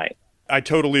that night. I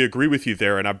totally agree with you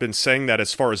there. And I've been saying that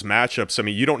as far as matchups. I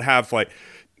mean, you don't have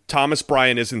Thomas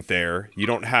Bryant isn't there. You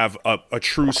don't have a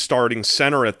true starting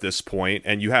center at this point,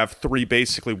 and you have 3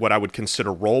 basically what I would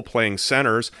consider role-playing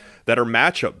centers that are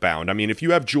matchup bound. I mean, if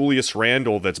you have Julius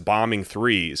Randle that's bombing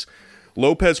threes,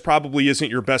 Lopez probably isn't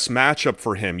your best matchup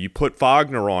for him. You put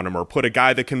Wagner on him, or put a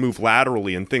guy that can move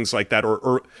laterally and things like that.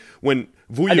 Or when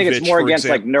Vujovic, I think it's more against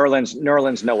like Nerlens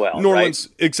Noel. Right?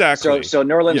 Exactly. So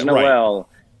Nerlens Noel,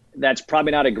 that's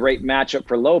probably not a great matchup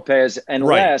for Lopez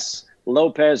unless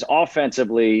Lopez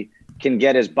offensively can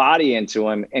get his body into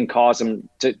him and cause him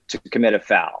to commit a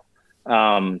foul.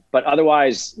 But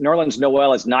otherwise, Nerlens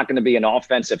Noel is not going to be an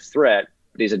offensive threat,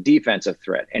 but he's a defensive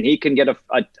threat, and he can get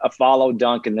a follow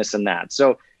dunk and this and that.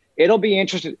 So it'll be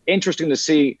interesting to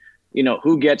see,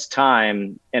 who gets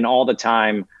time and all the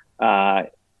time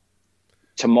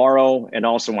tomorrow and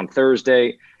also on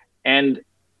Thursday. And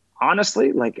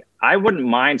honestly, I wouldn't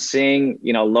mind seeing,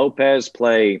 Lopez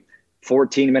play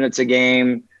 14 minutes a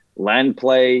game, Len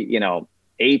play,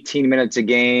 18 minutes a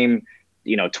game,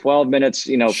 12 minutes,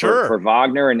 for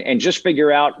Wagner, and just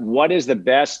figure out what is the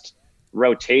best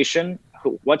rotation,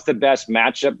 what's the best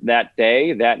matchup that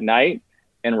day, that night,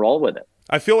 and roll with it.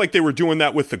 I feel like they were doing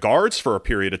that with the guards for a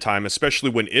period of time,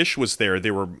 especially when Ish was there. They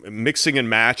were mixing and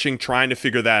matching, trying to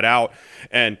figure that out.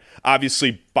 And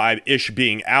obviously by Ish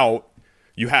being out,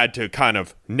 you had to kind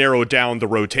of narrow down the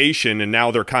rotation, and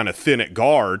now they're kind of thin at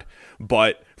guard.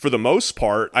 But for the most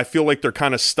part, I feel like they're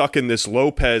kind of stuck in this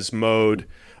Lopez mode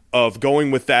of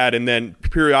going with that and then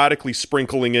periodically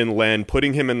sprinkling in Len,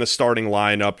 putting him in the starting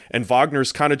lineup, and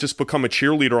Wagner's kind of just become a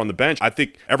cheerleader on the bench. I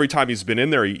think every time he's been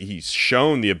in there, he's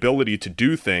shown the ability to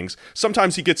do things.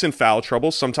 Sometimes he gets in foul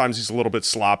trouble. Sometimes he's a little bit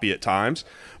sloppy at times,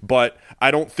 but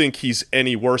I don't think he's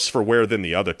any worse for wear than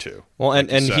the other 2. Well, and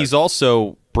he's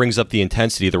also brings up the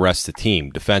intensity of the rest of the team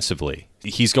defensively.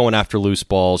 He's going after loose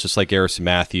balls, just like Garrison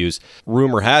Matthews.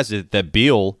 Rumor has it that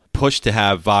Beal pushed to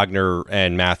have Wagner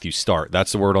and Matthews start.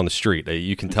 That's the word on the street.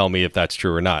 You can tell me if that's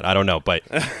true or not. I don't know, but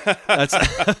that's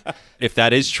if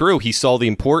that is true, he saw the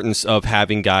importance of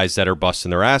having guys that are busting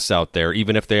their ass out there,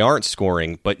 even if they aren't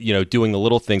scoring, but doing the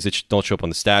little things that don't show up on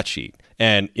the stat sheet.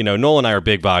 And Noel and I are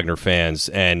big Wagner fans,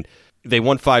 and they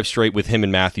won 5 straight with him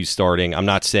and Matthews starting. I'm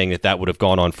not saying that would have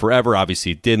gone on forever.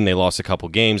 Obviously, it didn't. They lost a couple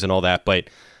games and all that, but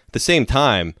at the same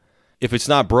time, if it's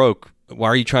not broke, why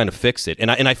are you trying to fix it? And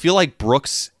I feel like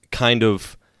Brooks kind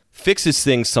of fixes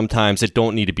things sometimes that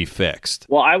don't need to be fixed.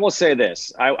 Well, I will say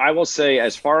this. I will say,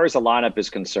 as far as the lineup is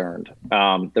concerned,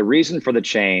 the reason for the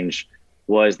change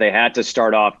was they had to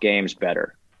start off games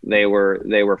better. They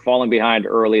were falling behind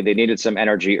early. They needed some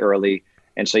energy early.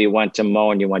 And so you went to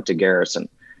Mo and you went to Garrison.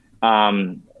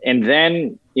 And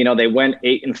then, they went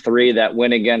 8-3. That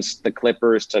win against the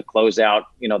Clippers to close out,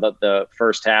 the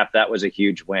first half. That was a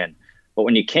huge win. But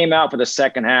when you came out for the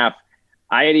second half,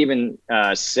 I had even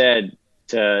said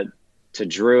to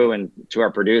Drew and to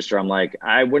our producer, I'm like,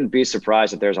 I wouldn't be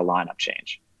surprised if there's a lineup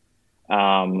change.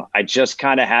 I just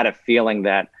kind of had a feeling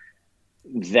that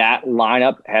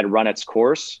lineup had run its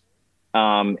course,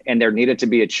 and there needed to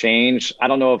be a change. I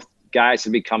don't know if guys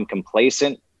had become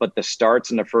complacent, but the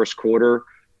starts in the first quarter,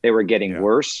 they were getting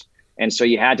worse. And so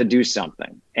you had to do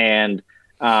something. And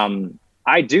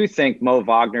I do think Mo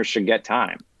Wagner should get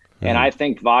time. And I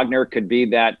think Wagner could be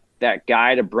that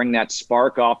guy to bring that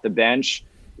spark off the bench,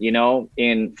 in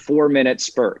 4-minute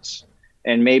spurts.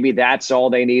 And maybe that's all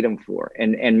they need him for.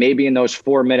 And maybe in those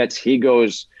 4 minutes, he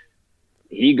goes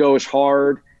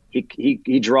hard.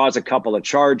 He draws a couple of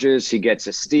charges. He gets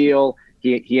a steal.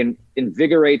 He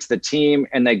invigorates the team,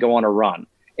 and they go on a run.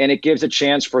 And it gives a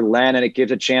chance for Len, and it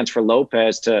gives a chance for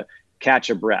Lopez to catch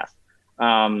a breath.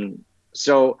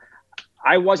 So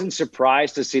I wasn't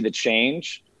surprised to see the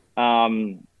change.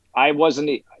 I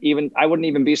wouldn't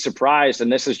even be surprised.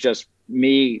 And this is just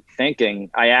me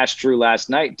thinking. I asked Drew last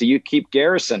night, do you keep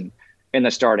Garrison in the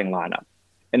starting lineup?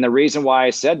 And the reason why I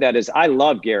said that is I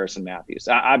love Garrison Matthews.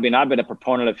 I've been a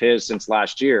proponent of his since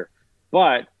last year,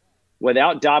 but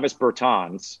without Davis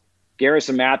Bertans,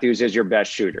 Garrison Matthews is your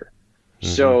best shooter.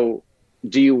 Mm-hmm. So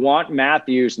do you want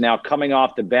Matthews now coming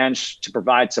off the bench to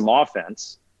provide some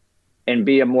offense and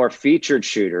be a more featured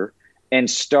shooter and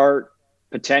start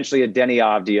potentially a Denny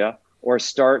Avdia or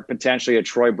start potentially a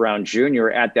Troy Brown Jr.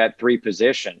 at that 3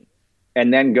 position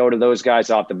and then go to those guys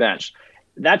off the bench?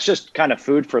 That's just kind of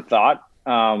food for thought,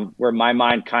 where my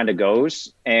mind kind of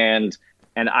goes. And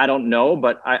I don't know,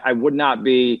 but I would not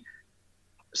be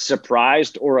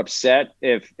surprised or upset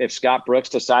if Scott Brooks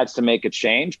decides to make a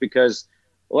change, because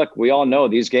look, we all know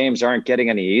these games aren't getting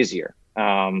any easier.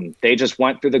 They just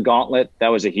went through the gauntlet. That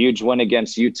was a huge win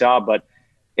against Utah, but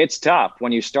it's tough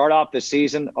when you start off the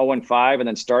season 0-5 and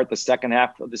then start the second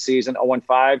half of the season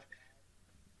 0-5.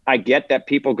 I get that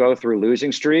people go through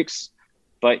losing streaks,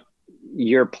 but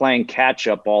you're playing catch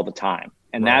up all the time.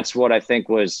 And That's what I think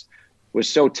was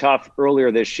so tough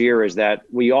earlier this year, is that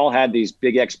we all had these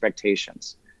big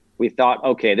expectations. We thought,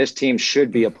 okay, this team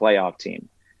should be a playoff team.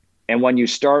 And when you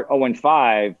start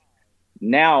 0-5,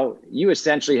 now you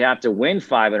essentially have to win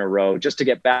 5 in a row just to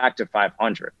get back to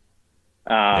 500.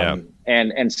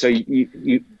 And so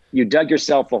you dug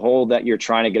yourself a hole that you're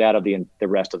trying to get out of the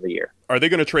rest of the year. Are they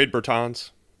going to trade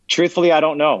Bertans? Truthfully, I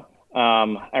don't know.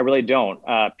 I really don't.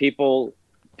 People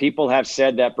have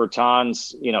said that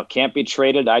Bertans, can't be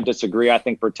traded. I disagree. I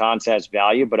think Bertans has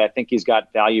value, but I think he's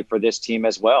got value for this team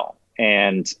as well.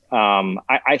 And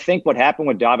I think what happened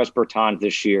with Davis Bertans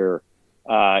this year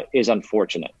is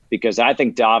unfortunate, because I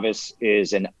think Davis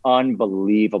is an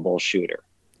unbelievable shooter.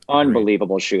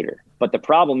 But the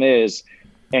problem is,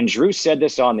 and Drew said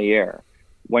this on the air,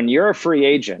 when you're a free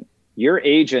agent, your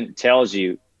agent tells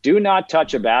you, do not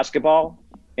touch a basketball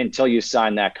until you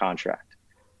sign that contract.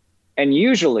 And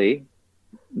usually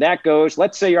that goes,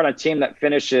 let's say you're on a team that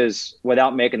finishes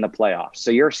without making the playoffs.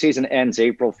 So your season ends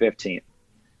April 15th.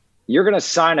 You're going to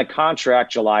sign a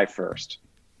contract July 1st.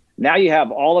 Now you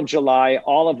have all of July,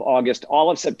 all of August,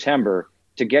 all of September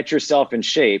to get yourself in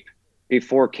shape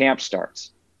before camp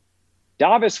starts.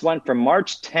 Davis went from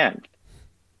March 10th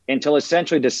until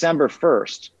essentially December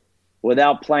 1st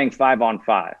without playing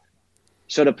 5-on-5.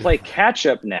 So to play catch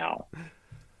up now,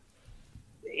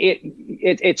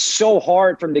 it's so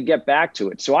hard for him to get back to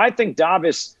it. So I think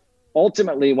Davis,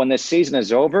 ultimately, when this season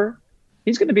is over,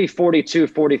 he's going to be 42,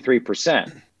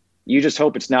 43%. You just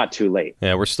hope it's not too late.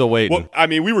 Yeah, we're still waiting. Well, I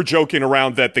mean, we were joking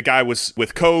around that the guy was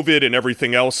with COVID and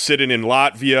everything else sitting in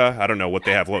Latvia. I don't know what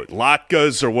they have,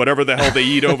 latkes or whatever the hell they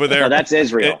eat over there. No, that's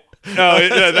Israel.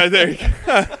 There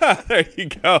you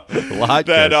go.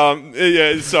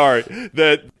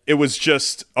 That it was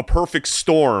just a perfect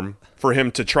storm for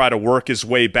him to try to work his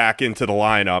way back into the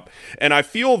lineup. And I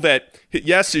feel that,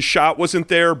 yes, his shot wasn't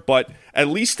there, but at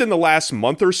least in the last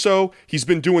month or so, he's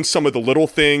been doing some of the little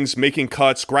things, making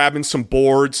cuts, grabbing some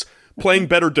boards, playing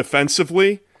better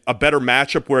defensively, a better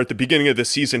matchup where at the beginning of the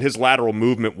season, his lateral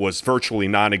movement was virtually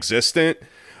non-existent.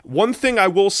 One thing I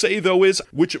will say, though, is,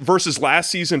 which versus last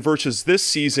season versus this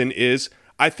season, is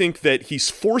I think that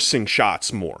he's forcing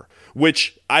shots more,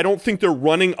 which I don't think they're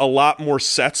running a lot more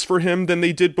sets for him than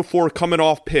they did before, coming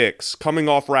off picks, coming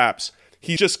off wraps.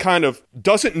 He just kind of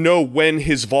doesn't know when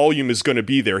his volume is going to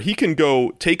be there. He can go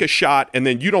take a shot and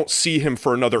then you don't see him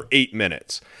for another 8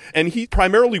 minutes. And he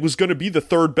primarily was going to be the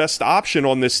third best option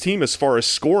on this team as far as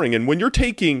scoring. And when you're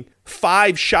taking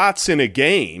 5 shots in a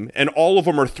game and all of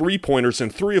them are 3-pointers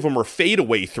and 3 of them are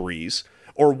fadeaway threes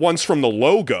or one's from the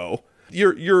logo,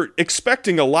 you're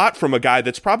expecting a lot from a guy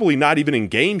that's probably not even in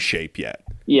game shape yet.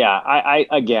 Yeah,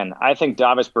 I think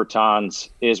Davis Bertans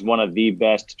is one of the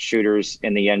best shooters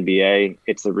in the NBA.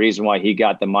 It's the reason why he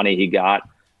got the money he got.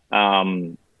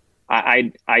 I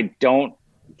don't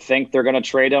think they're going to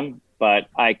trade him, but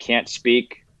I can't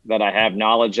speak that I have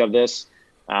knowledge of this.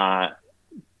 The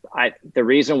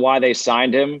reason why they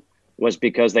signed him was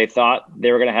because they thought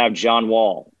they were going to have John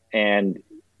Wall and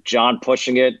John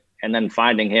pushing it and then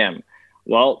finding him.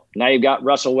 Well, now you've got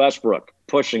Russell Westbrook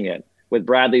pushing it with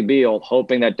Bradley Beal,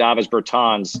 hoping that Davis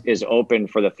Bertans is open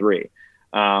for the 3.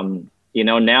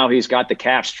 Now he's got the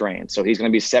calf strain, so he's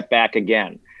going to be set back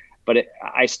again. But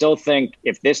I still think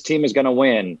if this team is going to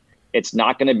win, it's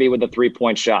not going to be with the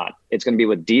 3-point shot. It's going to be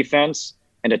with defense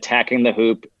and attacking the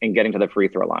hoop and getting to the free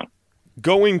throw line.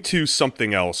 Going to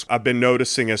something else I've been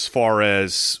noticing as far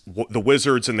as the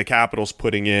Wizards and the Capitals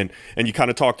putting in, and you kind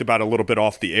of talked about a little bit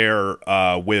off the air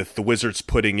with the Wizards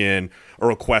putting in a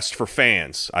request for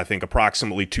fans. I think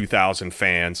approximately 2,000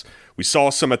 fans. We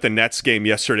saw some at the Nets game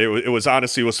yesterday. It was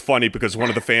honestly, it was funny because one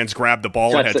of the fans grabbed the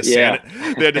ball and had to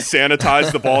they had to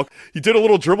sanitize the ball. He did a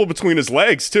little dribble between his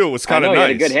legs too. It was kind of nice. He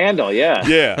had a good handle, yeah.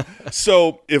 Yeah.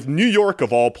 So if New York,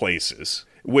 of all places,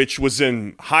 which was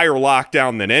in higher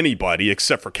lockdown than anybody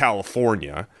except for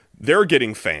California, they're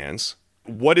getting fans.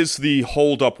 What is the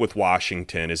holdup with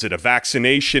Washington? Is it a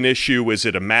vaccination issue? Is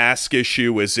it a mask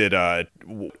issue?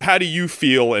 How do you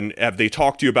feel? And have they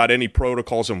talked to you about any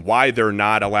protocols and why they're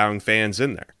not allowing fans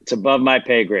in there? It's above my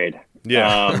pay grade.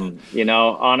 Yeah.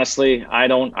 Honestly, I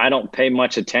don't pay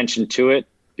much attention to it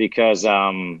because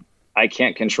I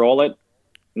can't control it.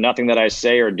 Nothing that I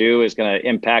say or do is going to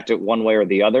impact it one way or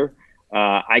the other.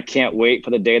 I can't wait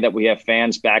for the day that we have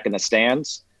fans back in the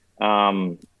stands.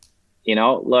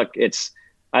 Look,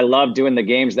 I love doing the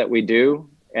games that we do,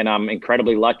 and I'm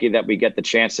incredibly lucky that we get the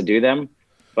chance to do them.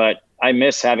 But I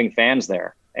miss having fans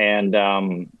there, and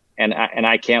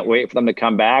I can't wait for them to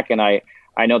come back. And I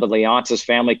know the Leonsis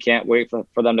family can't wait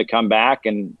for them to come back,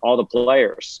 and all the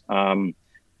players.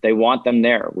 They want them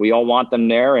there. We all want them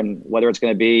there, and whether it's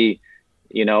going to be,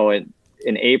 in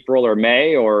April or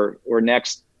May or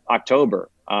next October.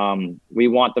 We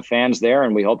want the fans there,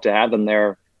 and we hope to have them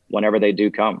there whenever they do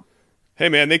come. Hey,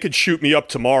 man, they could shoot me up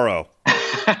tomorrow.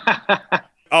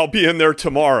 I'll be in there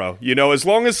tomorrow. As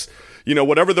long as,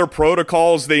 whatever their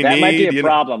protocols they need. That might be a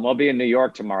problem. We'll be in New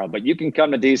York tomorrow, but you can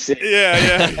come to D.C.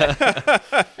 Yeah.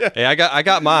 Hey, I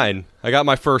got mine. I got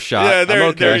my first shot. Yeah, there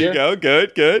okay. you go.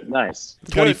 Good. Nice.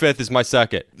 25th is my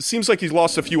second. It seems like he's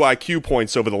lost a few IQ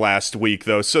points over the last week,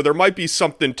 though, so there might be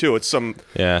something to it.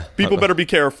 People better be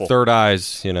careful. Third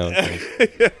eyes,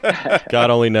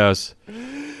 God only knows.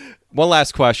 One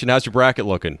last question. How's your bracket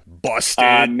looking?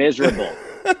 Busted. Miserable.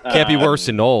 Can't be worse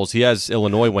than Knowles. He has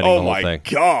Illinois winning the whole thing. Oh, my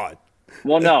God.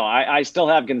 Well, no, I still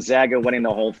have Gonzaga winning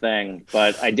the whole thing,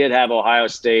 but I did have Ohio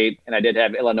State and I did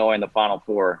have Illinois in the Final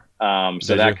Four.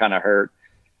 So that kind of hurt.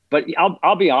 But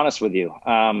I'll be honest with you.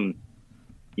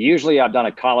 Usually I've done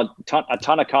a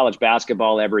ton of college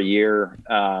basketball every year.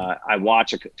 I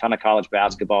watch a ton of college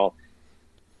basketball.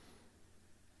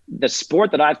 The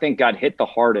sport that I think got hit the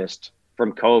hardest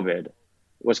from COVID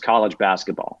was college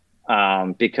basketball.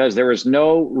 Because there was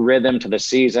no rhythm to the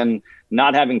season,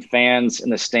 not having fans in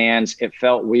the stands. It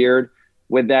felt weird.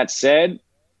 With that said,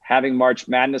 having March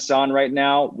Madness on right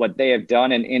now, what they have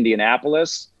done in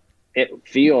Indianapolis, it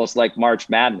feels like March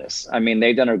Madness. I mean,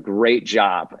 they've done a great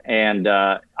job, and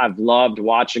I've loved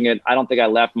watching it. I don't think I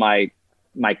left my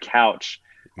couch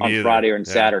on Friday and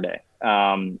Saturday.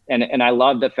 And I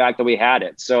love the fact that we had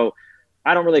it. So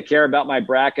I don't really care about my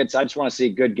brackets. I just want to see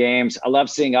good games. I love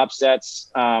seeing upsets,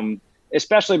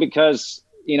 especially because,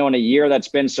 in a year that's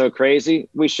been so crazy,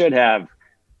 we should have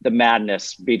the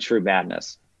madness be true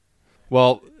madness.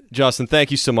 Well, Justin,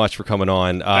 thank you so much for coming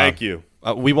on. Thank you.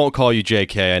 We won't call you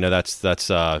JK. I know that's.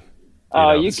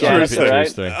 You can. That's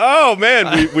right. Oh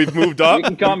man, we've moved up. You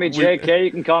can call me JK.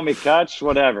 You can call me Kutch.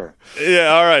 Whatever.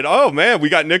 Yeah. All right. Oh man, we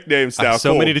got nicknames now.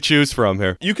 So many to choose from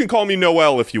here. You can call me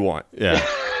Noel if you want. Yeah.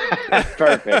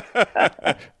 Perfect.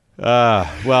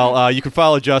 You can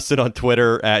follow Justin on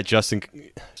Twitter at Justin.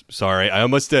 Sorry, I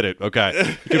almost did it.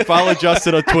 Okay. You can follow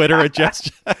Justin on Twitter at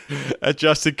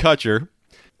Justin Kutcher,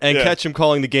 and catch him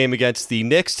calling the game against the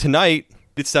Knicks tonight.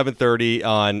 It's 7:30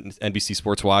 on NBC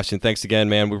Sports Washington. Thanks again,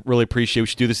 man. We really appreciate it. We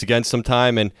should do this again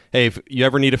sometime. And, hey, if you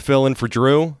ever need a fill-in for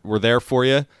Drew, we're there for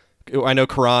you. I know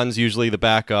Karan's usually the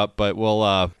backup, but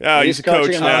we'll... he's a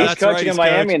coach now. He's coaching in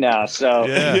Miami now, so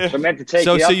we're meant to take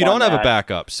you up So you don't on have that. A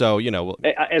backup, so, you know...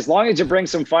 As long as you bring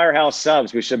some Firehouse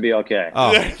subs, we should be okay.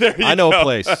 Oh, I know a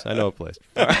place. All right.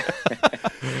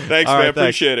 Thanks, man.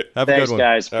 Appreciate it. Have a good one.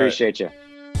 Thanks, guys. Appreciate you.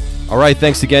 All right,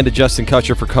 thanks again to Justin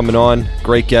Kutcher for coming on.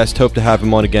 Great guest. Hope to have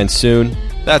him on again soon.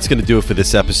 That's going to do it for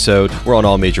this episode. We're on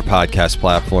all major podcast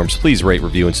platforms. Please rate,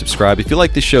 review, and subscribe. If you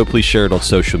like the show, please share it on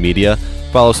social media.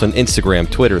 Follow us on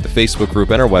Instagram, Twitter, the Facebook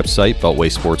group, and our website,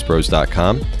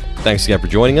 BeltwaySportsPros.com. Thanks again for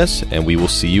joining us, and we will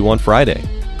see you on Friday.